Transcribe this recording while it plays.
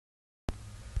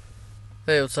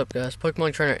Hey, what's up, guys?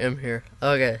 Pokemon Trainer M here.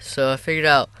 Okay, so I figured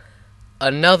out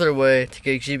another way to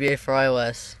get GBA for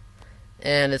iOS,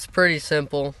 and it's pretty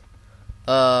simple.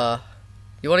 Uh,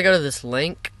 you want to go to this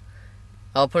link.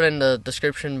 I'll put it in the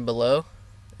description below,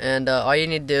 and all you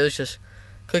need to do is just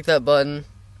click that button.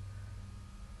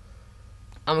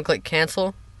 I'm gonna click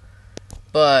cancel,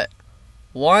 but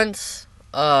once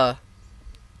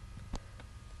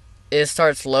it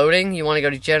starts loading, you want to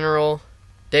go to general,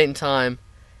 date and time,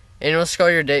 and you'll scroll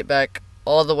your date back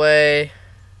all the way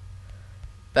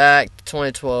back to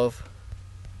 2012.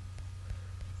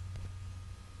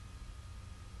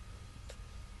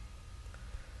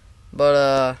 But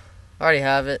I already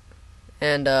have it,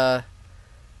 and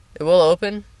it will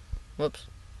open. Whoops,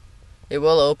 it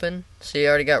will open. See, I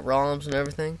already got ROMs and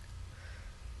everything,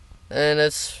 and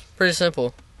it's pretty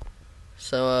simple.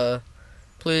 So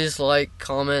please like,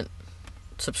 comment,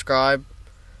 subscribe,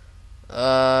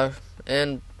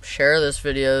 and share this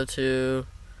video to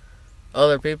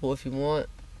other people if you want.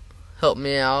 Help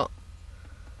me out,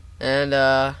 and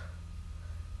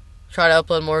try to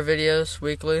upload more videos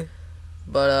weekly.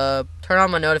 But turn on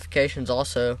my notifications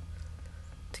also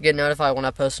to get notified when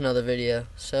I post another video.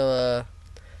 So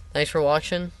thanks for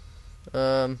watching.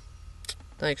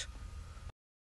 Thanks.